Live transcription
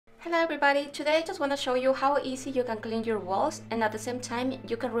Hello everybody, today I just want to show you how easy you can clean your walls and at the same time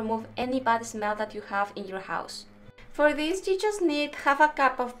you can remove any bad smell that you have in your house. For this you just need half a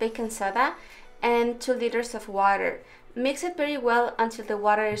cup of baking soda and 2 liters of water. Mix it very well until the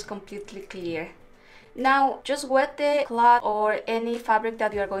water is completely clear. Now just wet the cloth or any fabric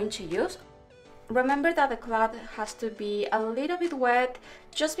that you are going to use. Remember that the cloth has to be a little bit wet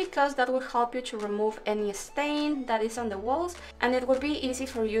just because that will help you to remove any stain that is on the walls, and it will be easy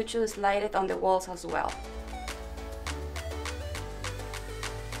for you to slide it on the walls as well.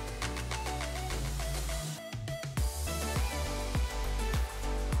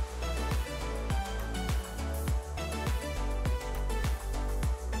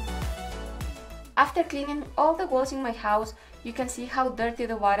 After cleaning all the walls in my house, you can see how dirty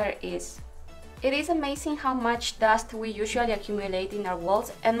the water is. It is amazing how much dust we usually accumulate in our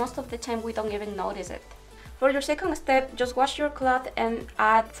walls, and most of the time we don't even notice it. For your second step, just wash your cloth and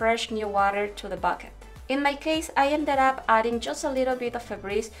add fresh new water to the bucket. In my case, I ended up adding just a little bit of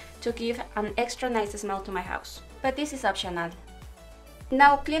Febreze to give an extra nice smell to my house. But this is optional.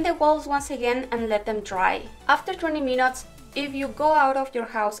 Now clean the walls once again and let them dry. After 20 minutes, if you go out of your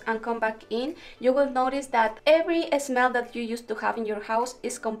house and come back in, you will notice that every smell that you used to have in your house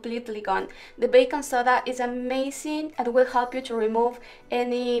is completely gone. The baking soda is amazing and will help you to remove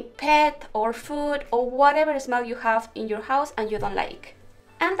any pet or food or whatever smell you have in your house and you don't like.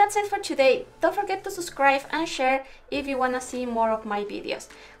 And that's it for today. Don't forget to subscribe and share if you want to see more of my videos.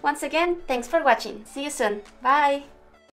 Once again, thanks for watching. See you soon. Bye!